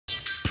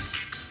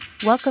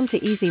Welcome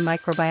to Easy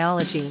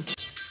Microbiology.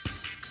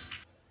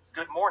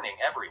 Good morning,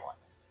 everyone.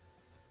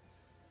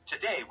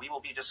 Today we will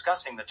be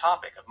discussing the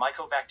topic of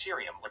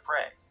Mycobacterium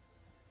leprae.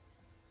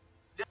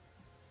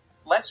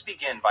 Let's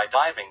begin by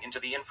diving into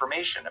the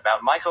information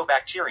about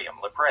Mycobacterium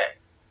leprae.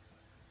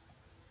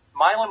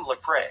 Mycobacterium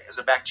leprae is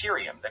a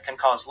bacterium that can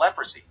cause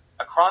leprosy,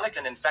 a chronic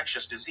and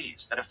infectious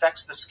disease that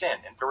affects the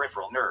skin and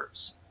peripheral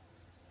nerves.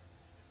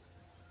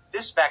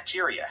 This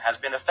bacteria has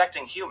been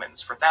affecting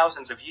humans for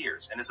thousands of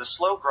years and is a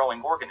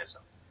slow-growing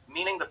organism,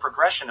 meaning the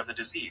progression of the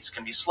disease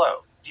can be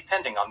slow,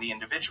 depending on the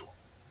individual.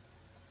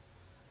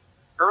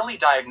 Early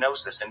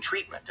diagnosis and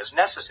treatment is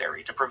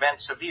necessary to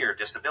prevent severe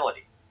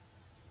disability.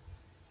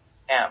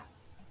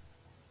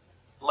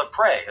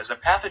 Leprae is a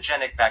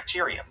pathogenic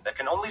bacterium that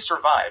can only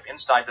survive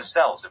inside the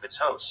cells of its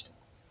host.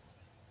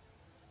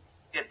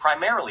 It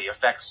primarily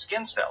affects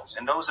skin cells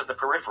and those of the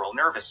peripheral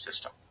nervous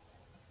system.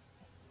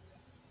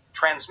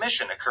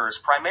 Transmission occurs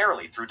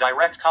primarily through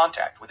direct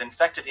contact with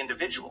infected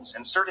individuals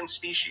and certain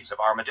species of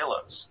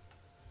armadillos.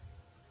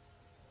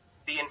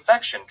 The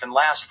infection can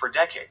last for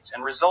decades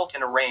and result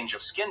in a range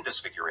of skin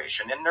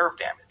disfiguration and nerve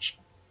damage.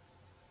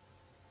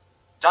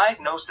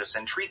 Diagnosis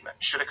and treatment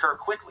should occur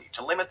quickly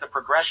to limit the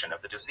progression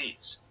of the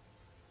disease.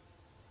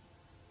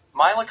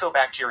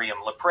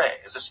 Mycobacterium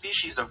leprae is a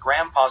species of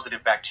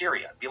gram-positive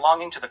bacteria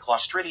belonging to the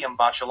Clostridium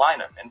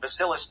botulinum and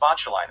Bacillus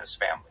botulinus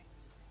family.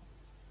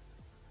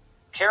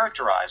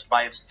 Characterized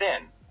by its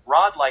thin,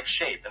 rod-like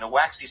shape and a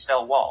waxy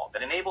cell wall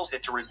that enables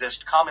it to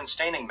resist common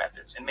staining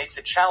methods and makes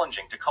it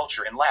challenging to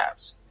culture in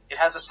labs, it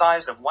has a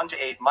size of 1 to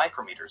 8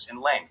 micrometers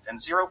in length and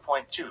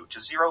 0.2 to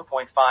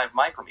 0.5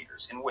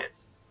 micrometers in width.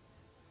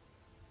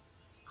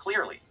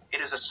 Clearly,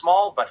 it is a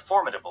small but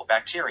formidable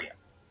bacterium.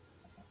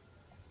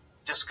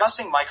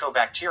 Discussing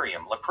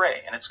Mycobacterium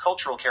leprae and its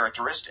cultural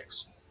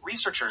characteristics,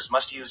 researchers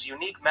must use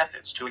unique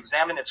methods to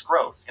examine its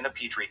growth in a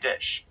petri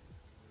dish.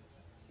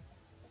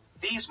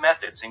 These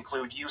methods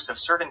include use of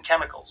certain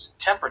chemicals,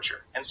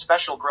 temperature, and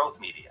special growth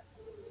media.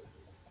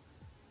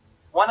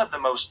 One of the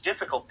most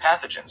difficult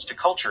pathogens to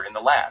culture in the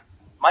lab,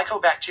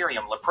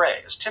 Mycobacterium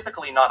leprae is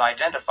typically not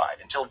identified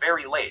until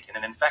very late in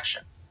an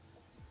infection.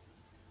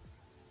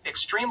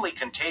 Extremely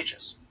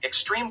contagious,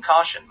 extreme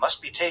caution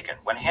must be taken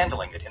when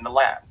handling it in the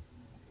lab.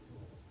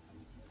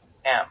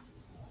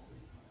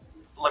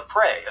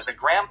 Leprae is a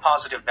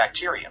gram-positive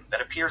bacterium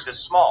that appears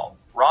as small,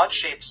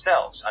 rod-shaped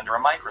cells under a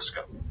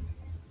microscope.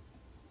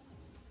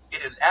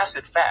 It is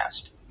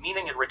acid-fast,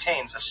 meaning it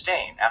retains a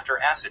stain after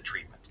acid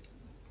treatment.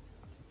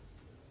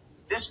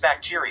 This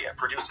bacteria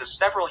produces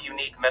several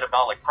unique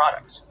metabolic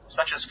products,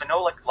 such as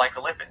phenolic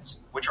glycolipids,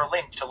 which are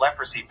linked to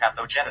leprosy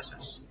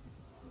pathogenesis.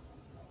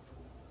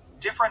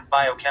 Different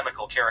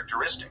biochemical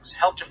characteristics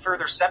help to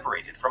further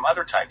separate it from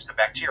other types of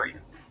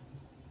bacteria.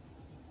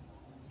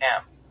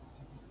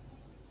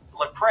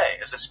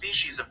 Leprae is a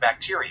species of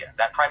bacteria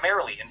that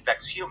primarily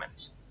infects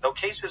humans, though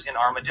cases in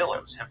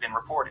armadillos have been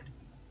reported.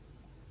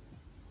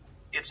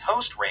 Its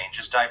host range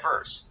is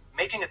diverse,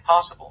 making it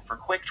possible for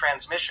quick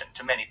transmission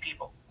to many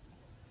people.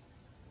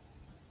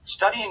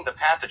 Studying the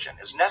pathogen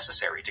is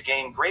necessary to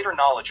gain greater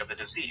knowledge of the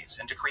disease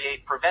and to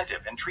create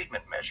preventive and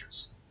treatment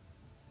measures.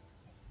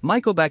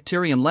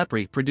 Mycobacterium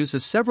leprae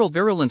produces several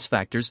virulence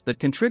factors that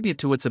contribute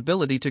to its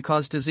ability to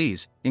cause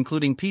disease,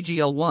 including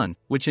PGL1,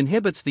 which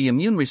inhibits the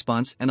immune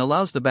response and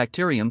allows the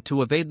bacterium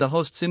to evade the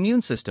host's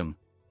immune system.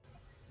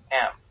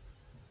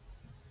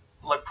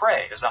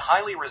 Leprae is a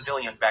highly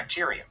resilient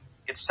bacterium,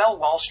 its cell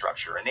wall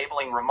structure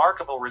enabling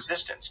remarkable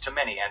resistance to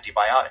many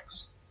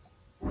antibiotics.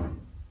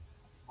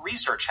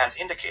 Research has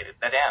indicated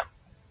that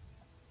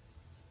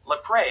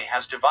leprae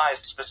has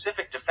devised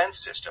specific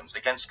defense systems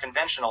against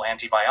conventional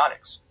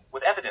antibiotics,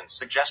 with evidence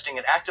suggesting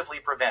it actively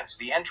prevents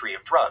the entry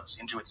of drugs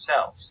into its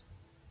cells.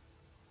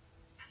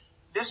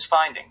 This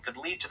finding could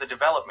lead to the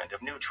development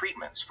of new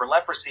treatments for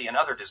leprosy and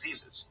other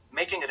diseases,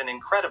 making it an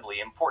incredibly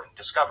important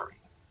discovery.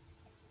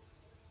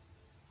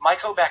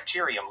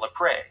 Mycobacterium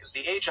leprae is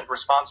the agent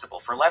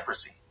responsible for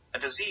leprosy, a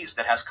disease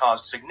that has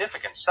caused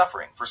significant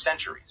suffering for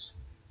centuries.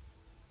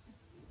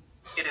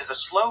 It is a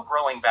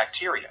slow-growing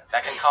bacteria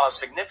that can cause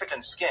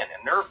significant skin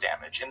and nerve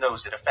damage in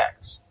those it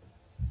affects.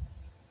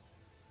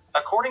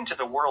 According to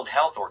the World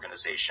Health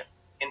Organization,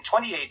 in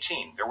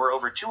 2018 there were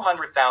over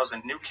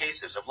 200,000 new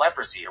cases of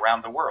leprosy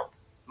around the world,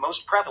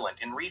 most prevalent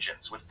in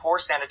regions with poor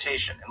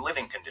sanitation and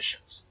living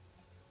conditions.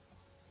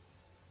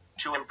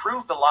 To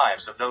improve the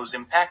lives of those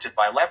impacted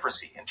by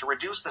leprosy and to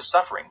reduce the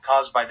suffering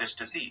caused by this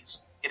disease,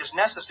 it is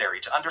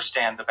necessary to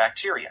understand the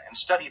bacteria and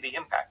study the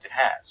impact it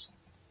has.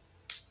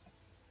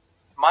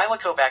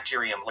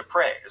 Mycobacterium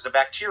leprae is a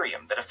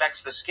bacterium that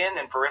affects the skin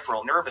and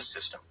peripheral nervous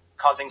system,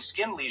 causing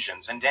skin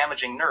lesions and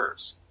damaging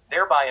nerves,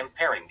 thereby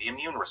impairing the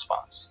immune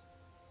response.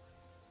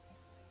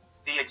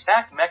 The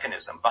exact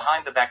mechanism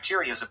behind the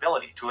bacteria's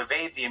ability to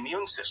evade the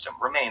immune system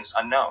remains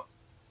unknown.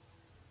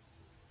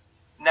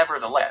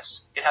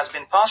 Nevertheless, it has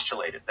been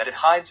postulated that it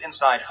hides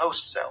inside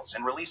host cells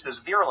and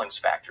releases virulence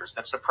factors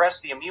that suppress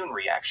the immune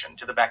reaction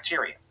to the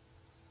bacterium.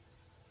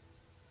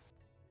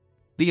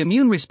 The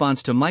immune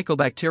response to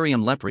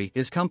Mycobacterium leprae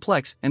is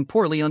complex and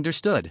poorly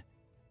understood.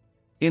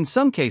 In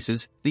some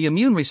cases, the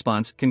immune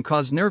response can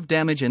cause nerve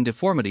damage and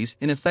deformities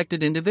in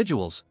affected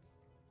individuals.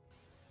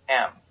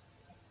 M.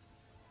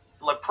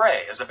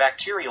 Leprae is a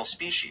bacterial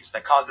species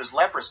that causes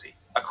leprosy,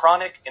 a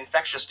chronic,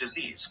 infectious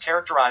disease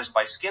characterized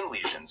by skin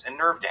lesions and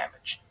nerve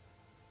damage.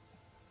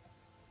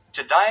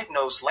 To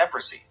diagnose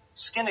leprosy,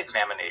 skin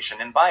examination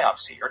and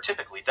biopsy are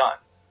typically done.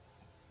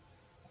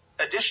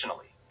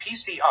 Additionally,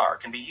 PCR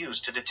can be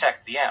used to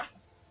detect the M.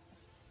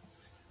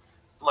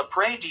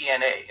 Leprae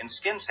DNA in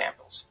skin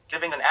samples,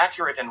 giving an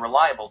accurate and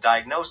reliable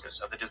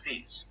diagnosis of the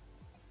disease.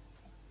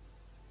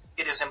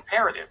 It is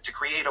imperative to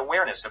create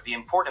awareness of the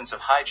importance of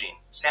hygiene,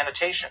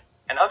 sanitation,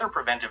 and other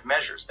preventive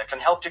measures that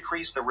can help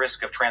decrease the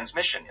risk of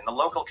transmission in the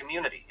local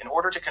community in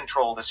order to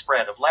control the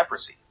spread of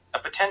leprosy, a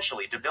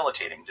potentially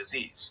debilitating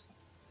disease.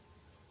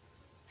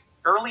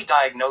 Early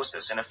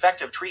diagnosis and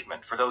effective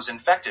treatment for those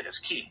infected is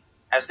key,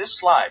 as this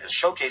slide is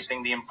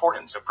showcasing the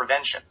importance of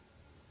prevention.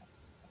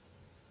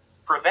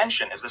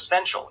 Prevention is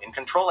essential in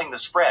controlling the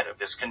spread of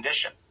this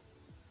condition.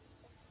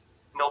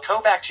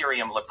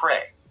 Mycobacterium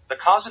leprae, the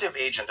causative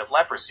agent of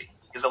leprosy,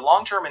 is a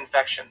long-term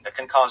infection that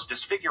can cause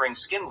disfiguring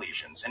skin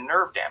lesions and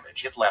nerve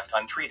damage if left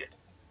untreated.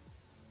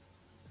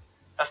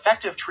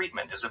 Effective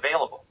treatment is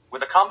available,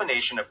 with a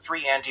combination of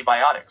 3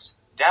 antibiotics,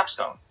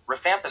 dapsone,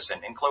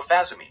 rifampicin and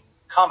clofazimine,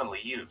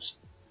 commonly used.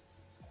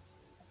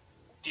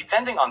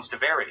 Depending on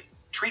severity,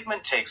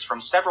 treatment takes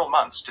from several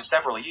months to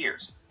several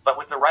years, but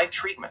with the right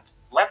treatment,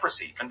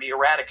 leprosy can be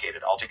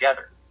eradicated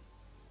altogether.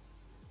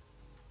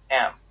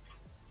 M.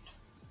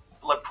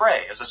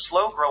 Leprae is a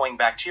slow-growing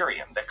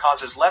bacterium that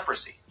causes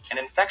leprosy, an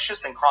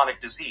infectious and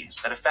chronic disease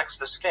that affects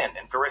the skin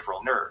and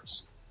peripheral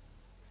nerves.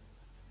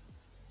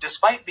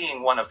 Despite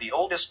being one of the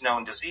oldest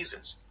known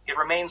diseases, it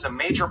remains a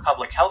major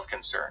public health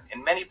concern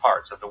in many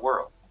parts of the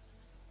world.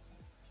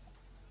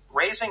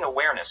 Raising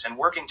awareness and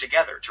working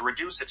together to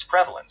reduce its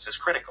prevalence is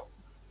critical.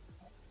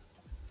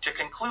 To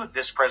conclude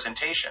this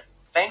presentation,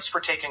 thanks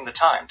for taking the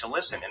time to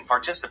listen and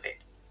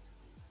participate.